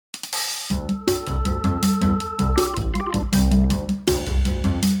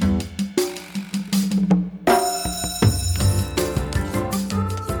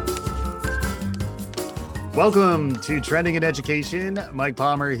Welcome to Trending in Education. Mike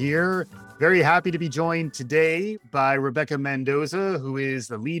Palmer here. Very happy to be joined today by Rebecca Mendoza, who is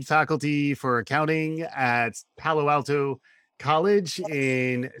the lead faculty for accounting at Palo Alto College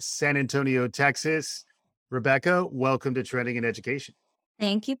in San Antonio, Texas. Rebecca, welcome to Trending in Education.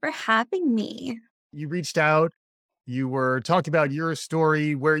 Thank you for having me. You reached out, you were talking about your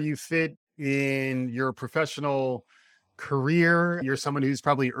story, where you fit in your professional career. You're someone who's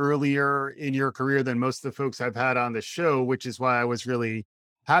probably earlier in your career than most of the folks I've had on the show, which is why I was really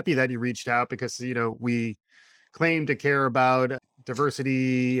happy that you reached out because, we claim to care about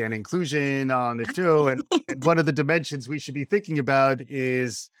diversity and inclusion on the show. And one of the dimensions we should be thinking about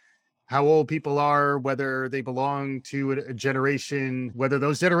is how old people are, whether they belong to a generation, whether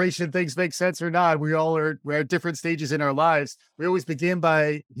those generation things make sense or not. We're at different stages in our lives. We always begin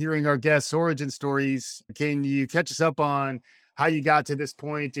by hearing our guests' origin stories. Can you catch us up on how you got to this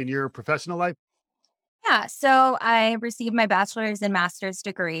point in your professional life? Yeah, so I received my bachelor's and master's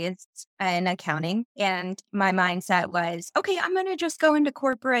degrees in accounting, and my mindset was, okay, I'm going to just go into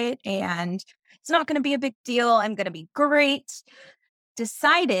corporate and it's not going to be a big deal. I'm going to be great.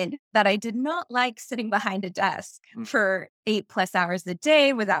 Decided that I did not like sitting behind a desk for 8+ hours a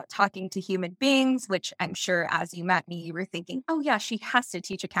day without talking to human beings, which I'm sure as you met me, you were thinking, oh yeah, she has to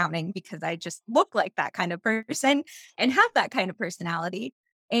teach accounting because I just look like that kind of person and have that kind of personality.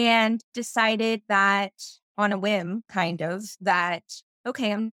 And decided that on a whim, okay,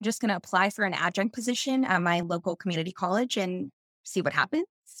 I'm just going to apply for an adjunct position at my local community college and see what happens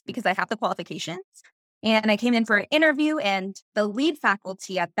because I have the qualifications. And I came in for an interview, and the lead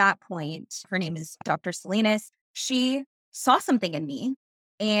faculty at that point, her name is Dr. Salinas, she saw something in me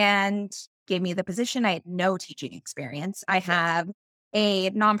and gave me the position. I had no teaching experience. I have a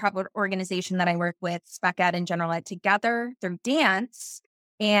nonprofit organization that I work with, Spec Ed and General Ed together through dance.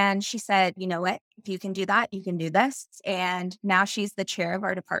 And she said, you know what, if you can do that, you can do this. And now she's the chair of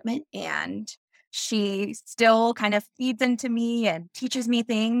our department, and she still kind of feeds into me and teaches me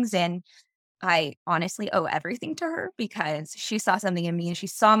things. And I honestly owe everything to her because she saw something in me and she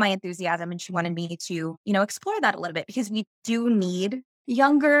saw my enthusiasm and she wanted me to, explore that a little bit because we do need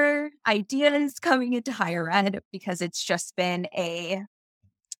younger ideas coming into higher ed because it's just been a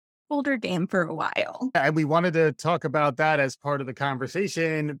older game for a while. And we wanted to talk about that as part of the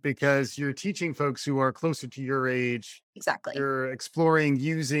conversation because you're teaching folks who are closer to your age. Exactly. You're exploring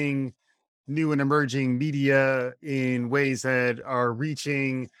using new and emerging media in ways that are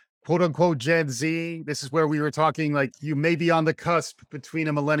reaching quote unquote Gen Z. This is where we were talking like you may be on the cusp between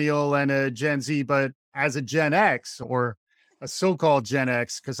a millennial and a Gen Z, but as a Gen X or a so-called Gen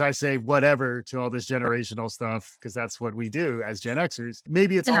X, because I say whatever to all this generational stuff, because that's what we do as Gen Xers.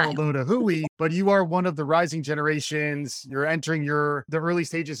 Maybe it's all a load of hooey, but you are one of the rising generations. You're entering the early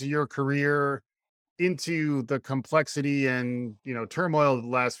stages of your career into the complexity and turmoil of the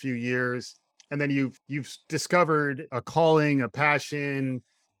last few years. And then you've discovered a calling, a passion,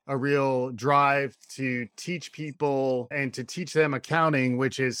 a real drive to teach people and to teach them accounting,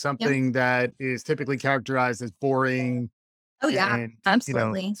 which is something that is typically characterized as boring. Oh yeah, And,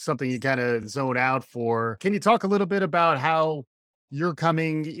 absolutely. something you kind of zone out for. Can you talk a little bit about how you're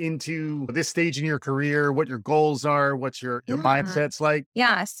coming into this stage in your career, what your goals are, what your mindset's like?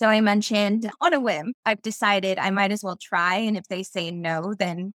 Yeah. So I mentioned on a whim, I've decided I might as well try. And if they say no,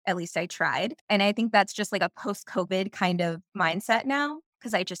 then at least I tried. And I think that's just like a post-COVID kind of mindset now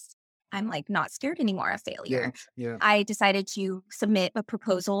because I'm like not scared anymore of failure. Yeah. I decided to submit a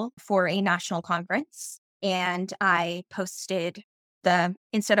proposal for a national conference and I posted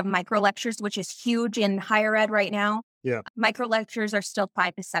instead of micro lectures, which is huge in higher ed right now. Yeah. Micro lectures are still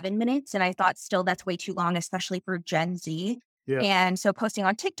 5 to 7 minutes. And I thought still that's way too long, especially for Gen Z. Yeah. And so posting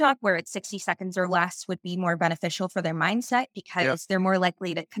on TikTok where it's 60 seconds or less would be more beneficial for their mindset because they're more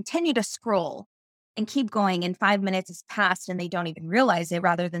likely to continue to scroll and keep going and 5 minutes has passed and they don't even realize it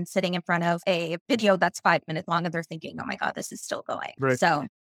rather than sitting in front of a video that's 5 minutes long and they're thinking, oh my God, this is still going. Right. So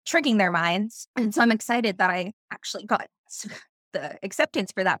tricking their minds. And so I'm excited that I actually got the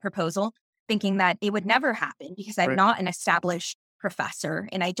acceptance for that proposal, thinking that it would never happen because I'm not an established professor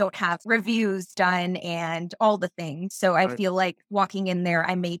and I don't have reviews done and all the things. So I feel like walking in there,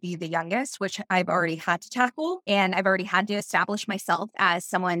 I may be the youngest, which I've already had to tackle. And I've already had to establish myself as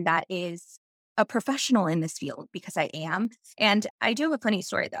someone that is a professional in this field because I am. And I do have a funny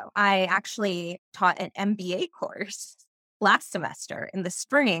story though. I actually taught an MBA course last semester in the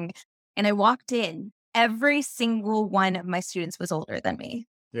spring and I walked in, every single one of my students was older than me.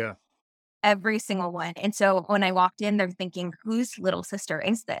 Yeah. Every single one. And so when I walked in, they're thinking, whose little sister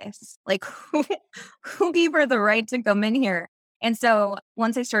is this? Like who gave her the right to come in here And so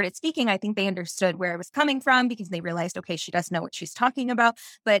once I started speaking, I think they understood where I was coming from because they realized, okay, she does know what she's talking about.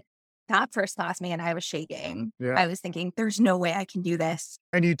 But that first class, man, I was shaking. Yeah. I was thinking, there's no way I can do this.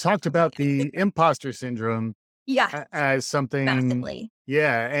 And you talked about the imposter syndrome Yes, as something. massively.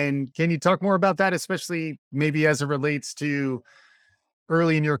 Yeah. And can you talk more about that, especially maybe as it relates to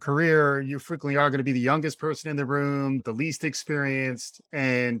early in your career? You frequently are going to be the youngest person in the room, the least experienced.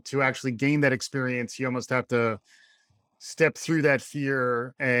 And to actually gain that experience, you almost have to step through that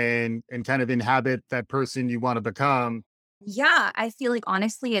fear and kind of inhabit that person you want to become. Yeah, I feel like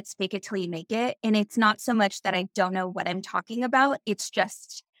honestly, it's fake it till you make it. And it's not so much that I don't know what I'm talking about. It's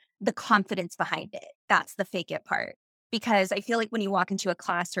just the confidence behind it. That's the fake it part. Because I feel like when you walk into a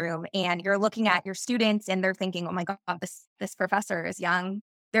classroom and you're looking at your students and they're thinking, oh my God, this professor is young.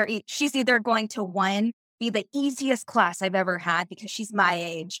 She's either going to one, be the easiest class I've ever had because she's my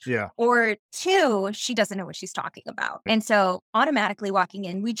age, Yeah. or two, she doesn't know what she's talking about. And so automatically walking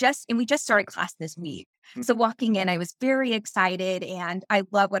in, we just started class this week. So walking in, I was very excited and I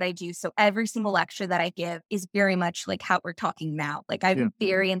love what I do. So every single lecture that I give is very much like how we're talking now. Like Yeah. I'm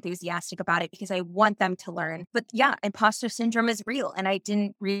very enthusiastic about it because I want them to learn. But yeah, imposter syndrome is real. And I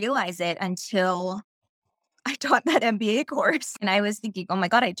didn't realize it until I taught that MBA course. And I was thinking, oh my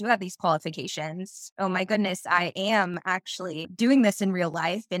God, I do have these qualifications. Oh my goodness, I am actually doing this in real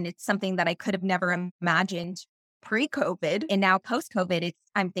life. And it's something that I could have never imagined pre-COVID. And now post-COVID,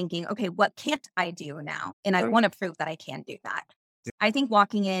 I'm thinking, okay, what can't I do now? And I want to prove that I can do that. I think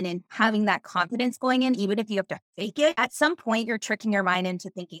walking in and having that confidence going in, even if you have to fake it, at some point you're tricking your mind into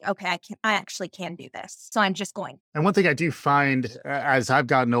thinking, okay, I actually can do this. So I'm just going. And one thing I do find as I've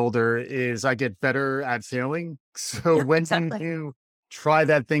gotten older is I get better at failing. So Yeah, when exactly. you try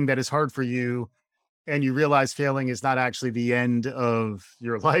that thing that is hard for you and you realize failing is not actually the end of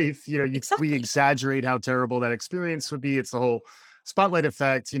your life, we Exactly. exaggerate how terrible that experience would be. It's the whole spotlight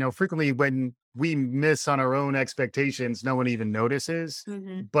effect. Frequently when we miss on our own expectations, no one even notices,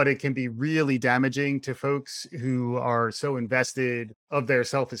 Mhm. but it can be really damaging to folks who are so invested of their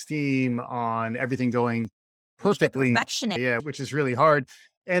self-esteem on everything going perfectly. Perfectionist. Yeah, which is really hard.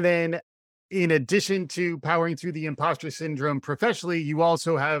 And then in addition to powering through the imposter syndrome professionally, you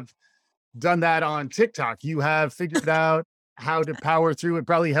also have done that on TikTok. You have figured out how to power through. It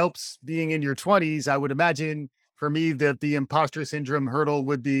probably helps being in your 20s. I would imagine for me that the imposter syndrome hurdle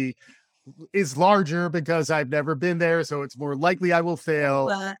is larger because I've never been there. So it's more likely I will fail.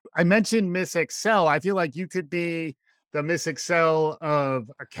 Uh, I mentioned Miss Excel. I feel like you could be the Miss Excel of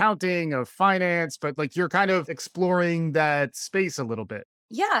accounting, of finance, but like you're kind of exploring that space a little bit.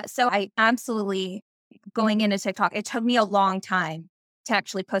 yeah. So I absolutely going into TikTok, it took me a long time to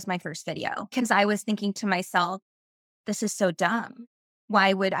actually post my first video because I was thinking to myself, this is so dumb.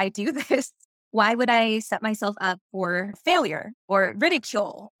 Why would I do this? Why would I set myself up for failure or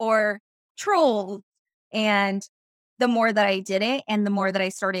ridicule or troll? And the more that I did it and the more that I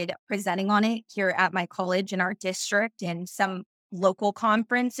started presenting on it here at my college in our district and some local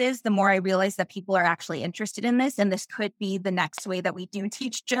conferences, the more I realized that people are actually interested in this. And this could be the next way that we do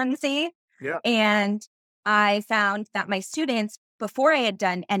teach Gen Z. Yeah. And I found that my students, before I had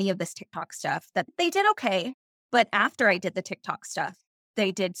done any of this TikTok stuff, that they did okay. But after I did the TikTok stuff,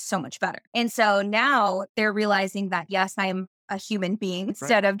 they did so much better. And so now they're realizing that, yes, I'm a human being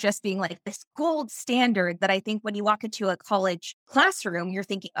instead of just being like this gold standard that I think when you walk into a college classroom, you're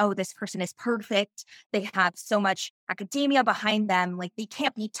thinking, oh, this person is perfect. They have so much academia behind them, like they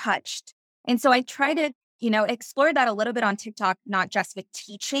can't be touched. And so I try to, explore that a little bit on TikTok, not just with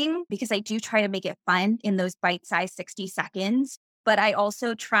teaching, because I do try to make it fun in those bite-sized 60 seconds. But I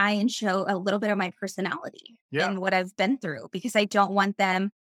also try and show a little bit of my personality Yeah. and what I've been through because I don't want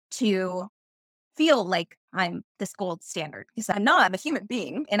them to feel like I'm this gold standard because I'm not. I'm a human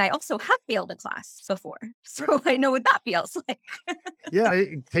being. And I also have failed a class before. So I know what that feels like. Yeah.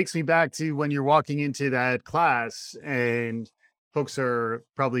 It takes me back to when you're walking into that class and folks are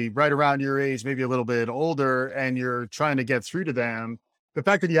probably right around your age, maybe a little bit older, and you're trying to get through to them. The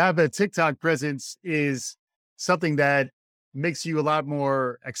fact that you have a TikTok presence is something that makes you a lot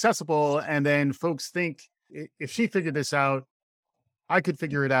more accessible. And then folks think if she figured this out, I could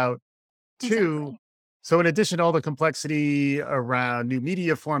figure it out too. Exactly. So in addition to all the complexity around new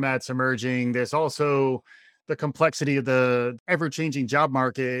media formats emerging, there's also the complexity of the ever-changing job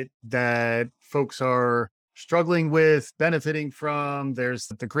market that folks are struggling with, benefiting from. There's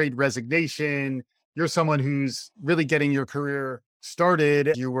the great resignation. You're someone who's really getting your career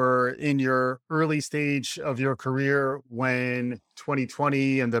started. You were in your early stage of your career when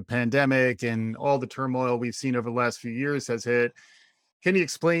 2020 and the pandemic and all the turmoil we've seen over the last few years has hit. Can you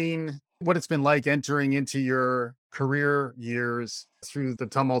explain what it's been like entering into your career years through the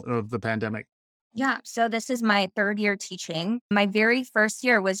tumult of the pandemic? Yeah. So this is my third year teaching. My very first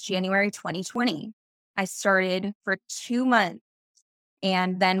year was January 2020. I started for 2 months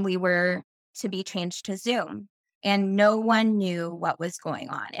and then we were to be changed to Zoom. And no one knew what was going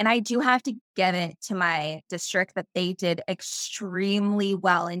on. And I do have to give it to my district that they did extremely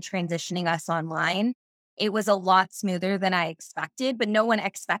well in transitioning us online. It was a lot smoother than I expected, but no one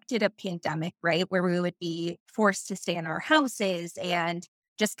expected a pandemic, right? Where we would be forced to stay in our houses and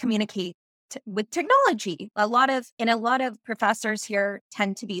just communicate with technology. A lot of professors here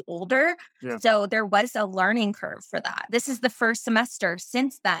tend to be older. Yeah. So there was a learning curve for that. This is the first semester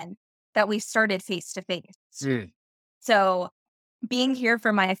since then that we started face to face. Mm. So being here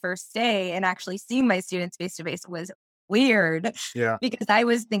for my first day and actually seeing my students face to face was weird Yeah. because I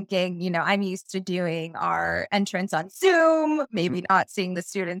was thinking, I'm used to doing our entrance on Zoom, maybe not seeing the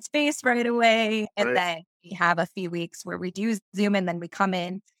student's face right away. And Right. then we have a few weeks where we do Zoom and then we come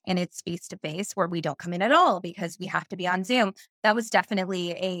in and it's face to face, where we don't come in at all because we have to be on Zoom. That was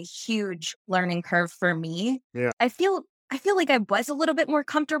definitely a huge learning curve for me. Yeah. I feel like I was a little bit more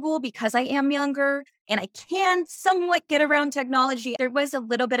comfortable because I am younger and I can somewhat get around technology. There was a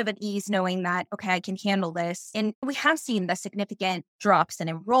little bit of an ease knowing that, okay, I can handle this. And we have seen the significant drops in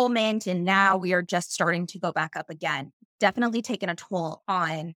enrollment, and now we are just starting to go back up again. Definitely taken a toll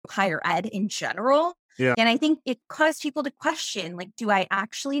on higher ed in general. Yeah. And I think it caused people to question, like, do I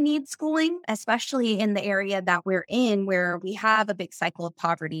actually need schooling? Especially in the area that we're in, where we have a big cycle of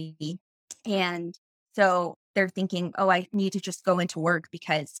poverty. And so they're thinking, oh, I need to just go into work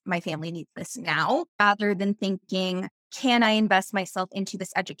because my family needs this now, rather than thinking, can I invest myself into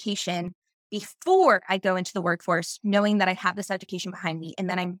this education before I go into the workforce, knowing that I have this education behind me and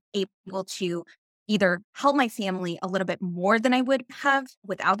then I'm able to either help my family a little bit more than I would have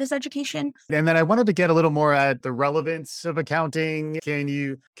without this education. And then I wanted to get a little more at the relevance of accounting. Can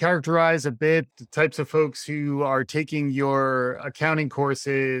you characterize a bit the types of folks who are taking your accounting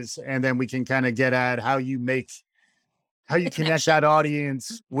courses? And then we can kind of get at how you The connect connection. that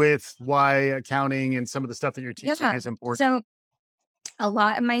audience with why accounting and some of the stuff that you're teaching Yeah. is important. So a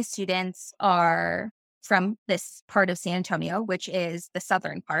lot of my students are from this part of San Antonio, which is the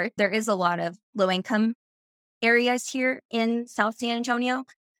southern part. There is a lot of low income areas here in South San Antonio.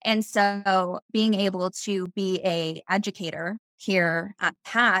 And so being able to be a educator here at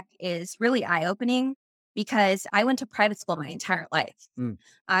PAC is really eye-opening because I went to private school my entire life. Mm.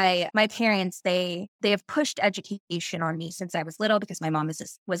 My parents, they have pushed education on me since I was little because my mom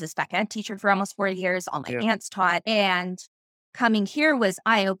was a spec ed teacher for almost 40 years. All my Yeah. aunts taught. And coming here was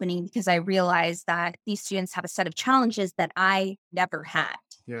eye-opening because I realized that these students have a set of challenges that I never had.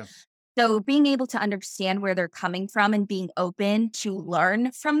 Yeah. So being able to understand where they're coming from and being open to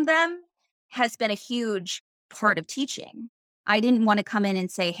learn from them has been a huge part of teaching. I didn't want to come in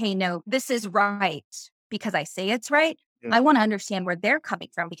and say, hey, no, this is right because I say it's right. Yeah. I want to understand where they're coming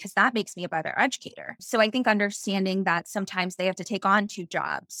from because that makes me a better educator. So I think understanding that sometimes they have to take on two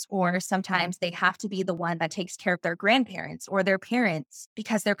jobs, or sometimes they have to be the one that takes care of their grandparents or their parents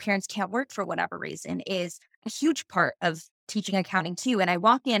because their parents can't work for whatever reason, is a huge part of teaching accounting too. And I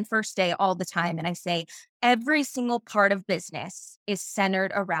walk in first day all the time and I say, every single part of business is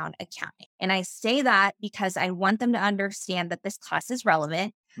centered around accounting. And I say that because I want them to understand that this class is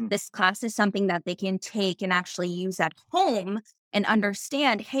relevant. Mm. This class is something that they can take and actually use at home and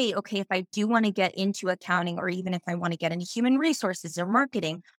understand, hey, okay, if I do want to get into accounting, or even if I want to get into human resources or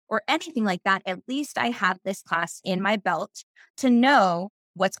marketing or anything like that, at least I have this class in my belt to know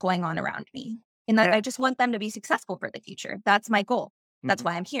what's going on around me. And that Yeah. I just want them to be successful for the future. That's my goal. That's Mhm.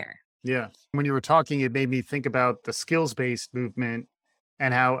 why I'm here. Yeah. When you were talking, it made me think about the skills-based movement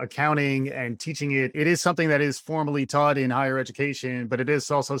and how accounting and teaching it is something that is formally taught in higher education, but it is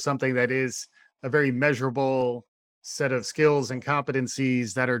also something that is a very measurable set of skills and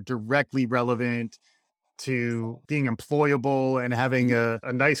competencies that are directly relevant to being employable and having a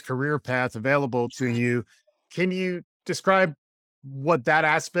nice career path available to you. Can you describe what that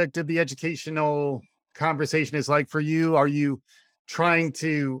aspect of the educational conversation is like for you? Are you trying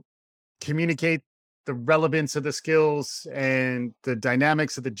to communicate the relevance of the skills and the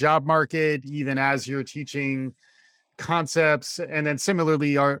dynamics of the job market, even as you're teaching concepts? And then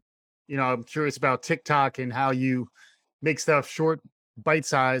similarly, I'm curious about TikTok and how you make stuff short, bite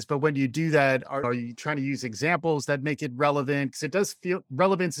size. But when you do that, are you trying to use examples that make it relevant? Because it does feel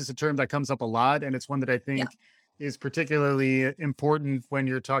relevance is a term that comes up a lot. And it's one that I Yeah. think is particularly important when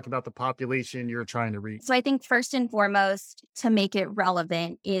you're talking about the population you're trying to reach. So I think first and foremost, to make it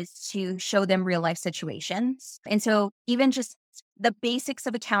relevant is to show them real life situations. And so even just the basics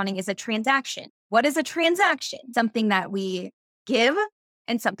of accounting is a transaction. what is a transaction? Something that we give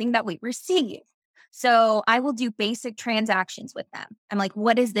and something that we receive. So I will do basic transactions with them. I'm like,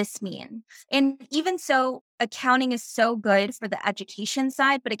 what does this mean? And even so, accounting is so good for the education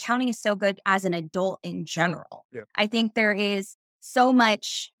side, but accounting is so good as an adult in general. Yeah. I think there is so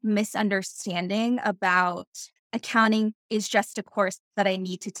much misunderstanding about accounting is just a course that I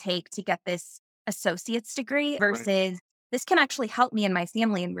need to take to get this associate's degree versus this can actually help me and my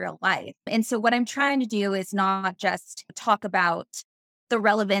family in real life. And so what I'm trying to do is not just talk about the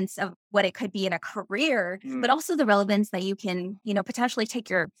relevance of what it could be in a career, but also the relevance that you can, potentially take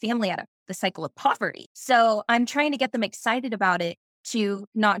your family out of the cycle of poverty. So I'm trying to get them excited about it to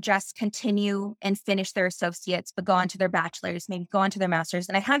not just continue and finish their associates, but go on to their bachelor's, maybe go on to their master's.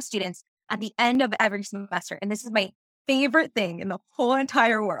 And I have students at the end of every semester, and this is my favorite thing in the whole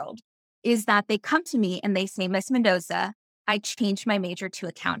entire world, is that they come to me and they say, Miss Mendoza, I changed my major to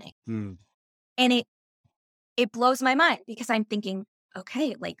accounting. And it blows my mind because I'm thinking,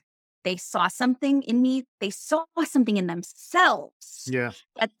 okay, like they saw something in me. They saw something in themselves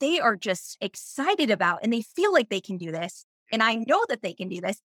that they are just excited about and they feel like they can do this. And I know that they can do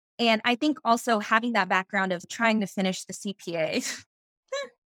this. And I think also having that background of trying to finish the CPA,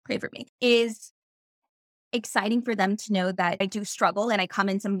 pray for me, is exciting for them to know that I do struggle. And I come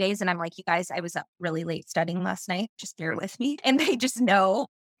in some days and I'm like, you guys, I was up really late studying last night. Just bear with me. And they just know.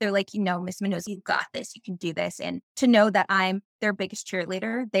 They're like, Miss Mendoza, you got this. You can do this. And to know that I'm their biggest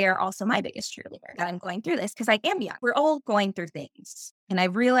cheerleader, they are also my biggest cheerleader, that I'm going through this because I am young. We're all going through things. And I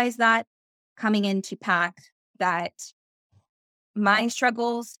realized that coming into PAC, that my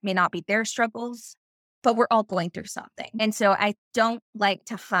struggles may not be their struggles, but we're all going through something. And so I don't like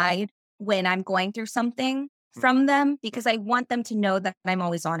to hide when I'm going through something from them because I want them to know that I'm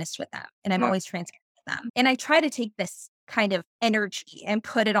always honest with them and I'm always transparent with them. And I try to take this kind of energy and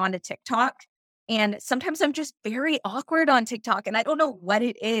put it onto TikTok. And sometimes I'm just very awkward on TikTok and I don't know what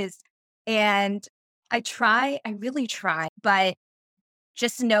it is. And I really try, but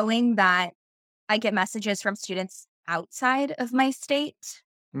just knowing that I get messages from students outside of my state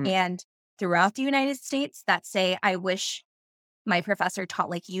and throughout the United States that say, I wish my professor taught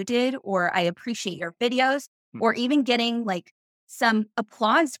like you did, or I appreciate your videos, or even getting like some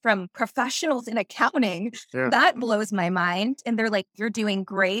applause from professionals in accounting, that blows my mind. And they're like, you're doing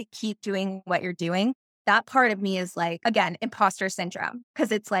great. Keep doing what you're doing. That part of me is like, again, imposter syndrome.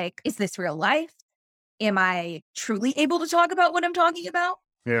 Because it's like, is this real life? Am I truly able to talk about what I'm talking about?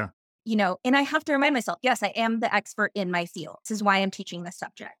 Yeah. And I have to remind myself, yes, I am the expert in my field. This is why I'm teaching this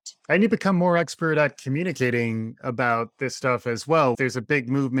subject. And you become more expert at communicating about this stuff as well. There's a big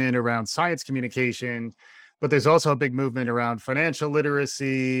movement around science communication, but there's also a big movement around financial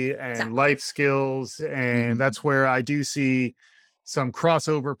literacy and life skills. And that's where I do see some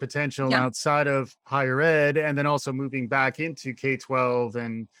crossover potential outside of higher ed, and then also moving back into K-12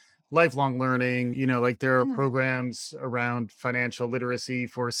 and lifelong learning. Like there are programs around financial literacy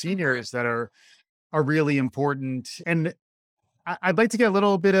for seniors that are really important. And I'd like to get a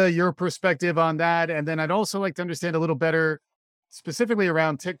little bit of your perspective on that. And then I'd also like to understand a little better, specifically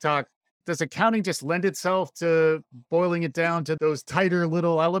around TikTok. Does accounting just lend itself to boiling it down to those tighter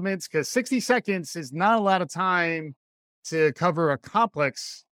little elements? Because 60 seconds is not a lot of time to cover a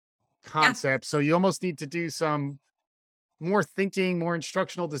complex concept. So you almost need to do some more thinking, more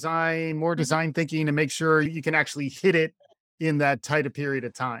instructional design, more design thinking to make sure you can actually hit it in that tighter period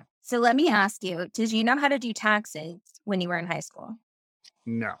of time. So let me ask you, did you know how to do taxes when you were in high school?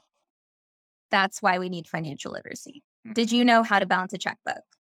 No. That's why we need financial literacy. Did you know how to balance a checkbook?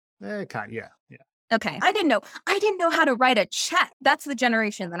 Yeah. Okay. I didn't know how to write a check. That's the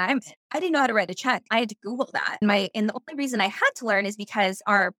generation that I'm in. I didn't know how to write a check. I had to Google that. And the only reason I had to learn is because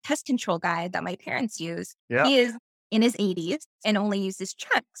our pest control guy that my parents use, he is in his 80s and only uses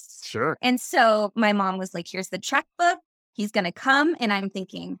checks. Sure. And so my mom was like, here's the checkbook. He's going to come. And I'm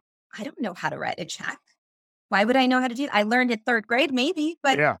thinking, I don't know how to write a check. Why would I know how to do that? I learned in third grade, maybe,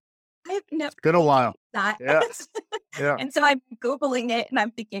 but I've never been a while. That. Yeah. And so I'm Googling it and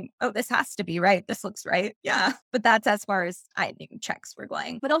I'm thinking, oh, this has to be right. This looks right. Yeah. But that's as far as I knew checks were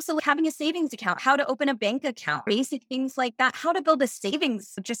going. But also having a savings account, how to open a bank account, basic things like that, how to build a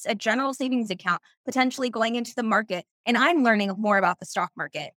savings, just a general savings account, potentially going into the market. And I'm learning more about the stock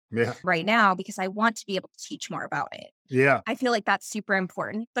market right now because I want to be able to teach more about it. Yeah. I feel like that's super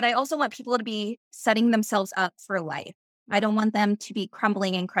important. But I also want people to be setting themselves up for life. I don't want them to be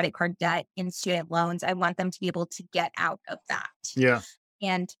crumbling in credit card debt in student loans. I want them to be able to get out of that. Yeah.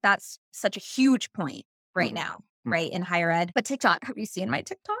 And that's such a huge point right now, right, in higher ed. But TikTok, have you seen my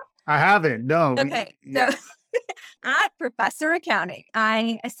TikTok? I haven't. No. Okay. At Professor Accounting,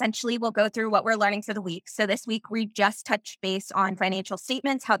 I essentially will go through what we're learning for the week. So this week we just touched base on financial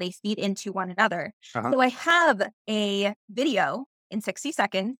statements, how they feed into one another. Uh-huh. So I have a video in 60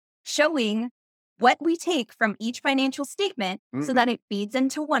 seconds showing what we take from each financial statement so Mm, that it feeds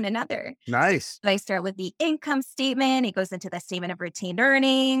into one another. nice. I start with the income statement. It goes into the statement of retained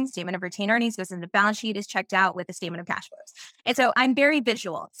earnings. Statement of retained earnings goes into the balance sheet, is checked out with the statement of cash flows. And so I'm very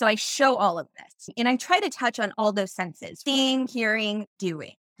visual. So I show all of this and I try to touch on all those senses: seeing, hearing,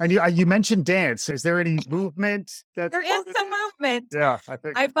 doing. And you mentioned dance. Is there any movement that's There is some movement. Yeah, I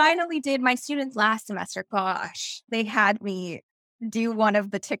think. I finally did. My students last semester, gosh, they had me do one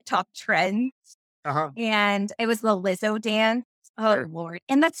of the TikTok trends, Uh-huh. and it was the Lizzo dance. Oh, Sure. Lord.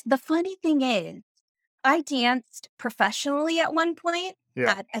 And that's the funny thing is, I danced professionally at one point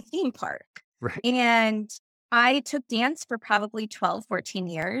Yeah. at a theme park. Right. And I took dance for probably 12, 14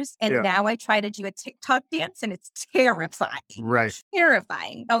 years. And Yeah. now I try to do a TikTok dance and it's terrifying. Right.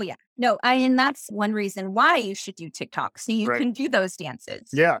 Terrifying. Oh, yeah. No, and that's one reason why you should do TikTok. So you Right. can do those dances.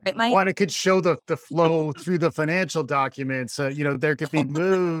 Yeah. Right, Mike? One, it could show the flow through the financial documents. There could be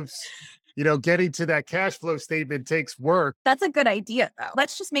moves. Getting to that cash flow statement takes work. That's a good idea, though.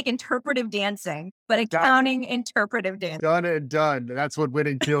 Let's just make interpretive dancing, but Got- accounting interpretive dancing. Done and done. That's what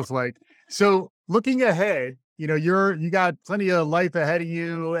winning feels like. So looking ahead, you got plenty of life ahead of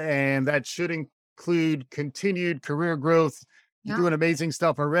you, and that should include continued career growth. You're Yeah. doing amazing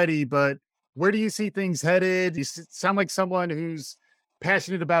stuff already, but where do you see things headed? You sound like someone who's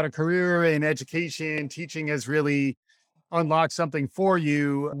passionate about a career in education. Teaching has really unlocked something for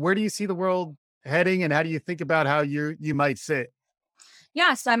you. Where do you see the world heading, and how do you think about how you might fit?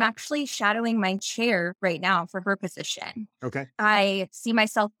 Yeah, so I'm actually shadowing my chair right now for her position. Okay. I see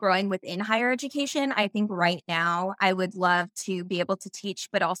myself growing within higher education. I think right now I would love to be able to teach,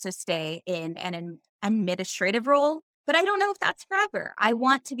 but also stay in an administrative role. But I don't know if that's forever. I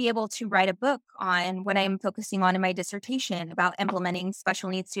want to be able to write a book on what I'm focusing on in my dissertation about implementing special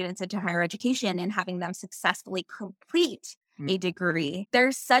needs students into higher education and having them successfully complete a degree.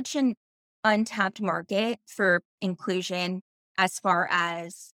 There's such an untapped market for inclusion as far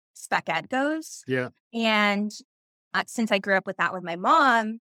as spec ed goes. Yeah. And since I grew up with that with my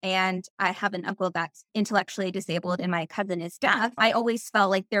mom, and I have an uncle that's intellectually disabled and my cousin is deaf, I always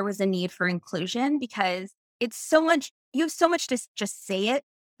felt like there was a need for inclusion because it's so much, you have so much to just say it,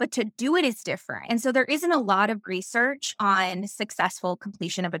 but to do it is different. And so there isn't a lot of research on successful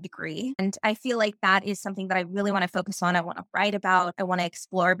completion of a degree. And I feel like that is something that I really want to focus on. I want to write about, I want to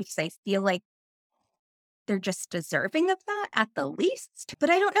explore, because I feel like they're just deserving of that at the least.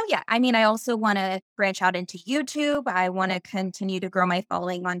 But I don't know yet. I mean, I also want to branch out into YouTube. I want to continue to grow my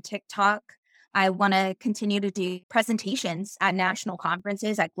following on TikTok. I want to continue to do presentations at national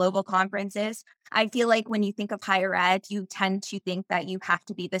conferences, at global conferences. I feel like when you think of higher ed, you tend to think that you have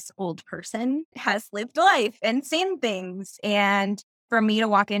to be this old person, has lived life and seen things. And for me to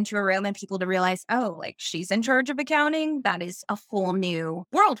walk into a room and people to realize, oh, like she's in charge of accounting, that is a whole new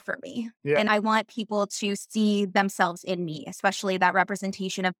world for me. Yeah. And I want people to see themselves in me, especially that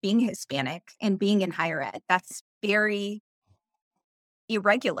representation of being Hispanic and being in higher ed. That's very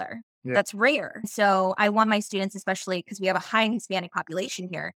irregular. Yeah. That's rare. So I want my students, especially because we have a high Hispanic population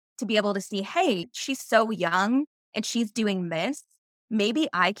here, to be able to see, hey, she's so young and she's doing this. Maybe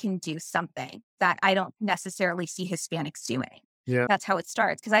I can do something that I don't necessarily see Hispanics doing. Yeah. That's how it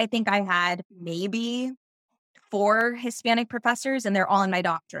starts. Because I think I had maybe 4 Hispanic professors and they're all in my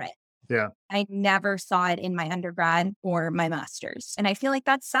doctorate. Yeah. I never saw it in my undergrad or my master's. And I feel like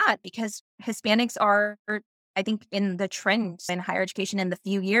that's sad because Hispanics are, I think, in the trend in higher education in the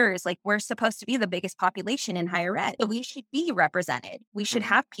few years, like we're supposed to be the biggest population in higher ed. So we should be represented. We should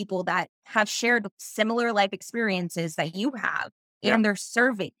have people that have shared similar life experiences that you have. Yeah. And they're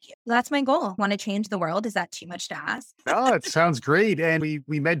serving you. That's my goal. Want to change the world? Is that too much to ask? Oh, it sounds great. And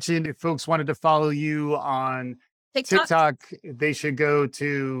we mentioned if folks wanted to follow you on TikTok, TikTok, they should go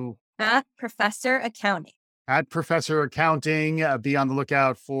to at Professor Accounting. at Professor Accounting. Be on the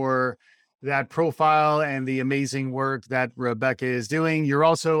lookout for that profile and the amazing work that Rebecca is doing. You're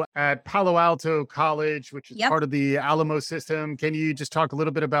also at Palo Alto College, which is Yep. part of the Alamo system. Can you just talk a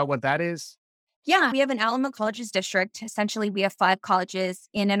little bit about what that is? Yeah, we have an Alamo Colleges district. Essentially, we have 5 colleges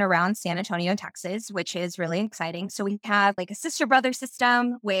in and around San Antonio, Texas, which is really exciting. So we have like a sister brother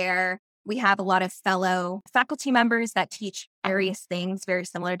system where we have a lot of fellow faculty members that teach various things very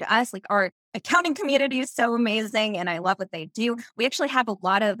similar to us. Like our accounting community is so amazing and I love what they do. We actually have a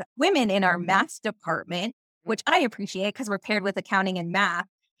lot of women in our math department, which I appreciate because we're paired with accounting and math.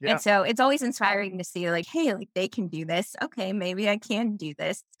 Yeah. And so it's always inspiring to see like, hey, like they can do this. Okay, maybe I can do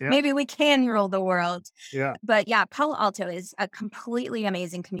this. Yeah. Maybe we can rule the world. Yeah. But yeah, Palo Alto is a completely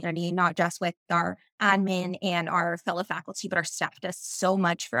amazing community, not just with our admin and our fellow faculty, but our staff does so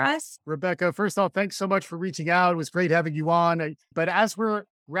much for us. Rebecca, first off, thanks so much for reaching out. It was great having you on. But as we're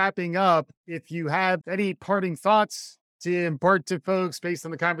wrapping up, if you have any parting thoughts to impart to folks based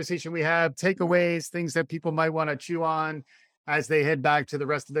on the conversation we have, takeaways, things that people might want to chew on as they head back to the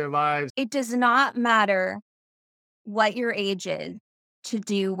rest of their lives. It does not matter what your age is to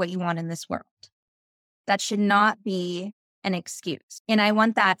do what you want in this world. That should not be an excuse. And I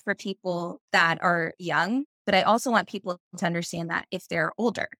want that for people that are young, but I also want people to understand that if they're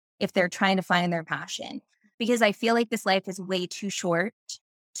older, if they're trying to find their passion, because I feel like this life is way too short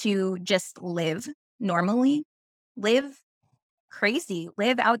to just live normally, live crazy,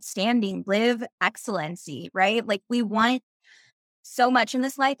 live outstanding, live excellency, right? Like we want so much in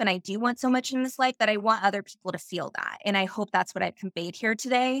this life, and I do want so much in this life that I want other people to feel that. And I hope that's what I've conveyed here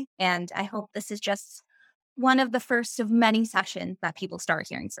today. And I hope this is just one of the first of many sessions that people start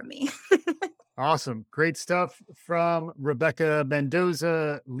hearing from me. Awesome. Great stuff from Rebecca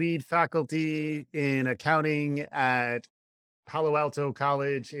Mendoza, lead faculty in accounting at Palo Alto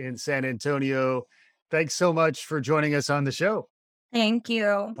College in San Antonio. Thanks so much for joining us on the show. Thank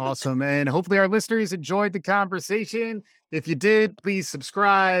you. Awesome. And hopefully our listeners enjoyed the conversation. If you did, please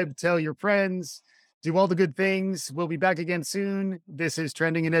subscribe, tell your friends, do all the good things. We'll be back again soon. This is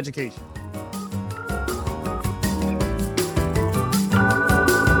Trending in Education.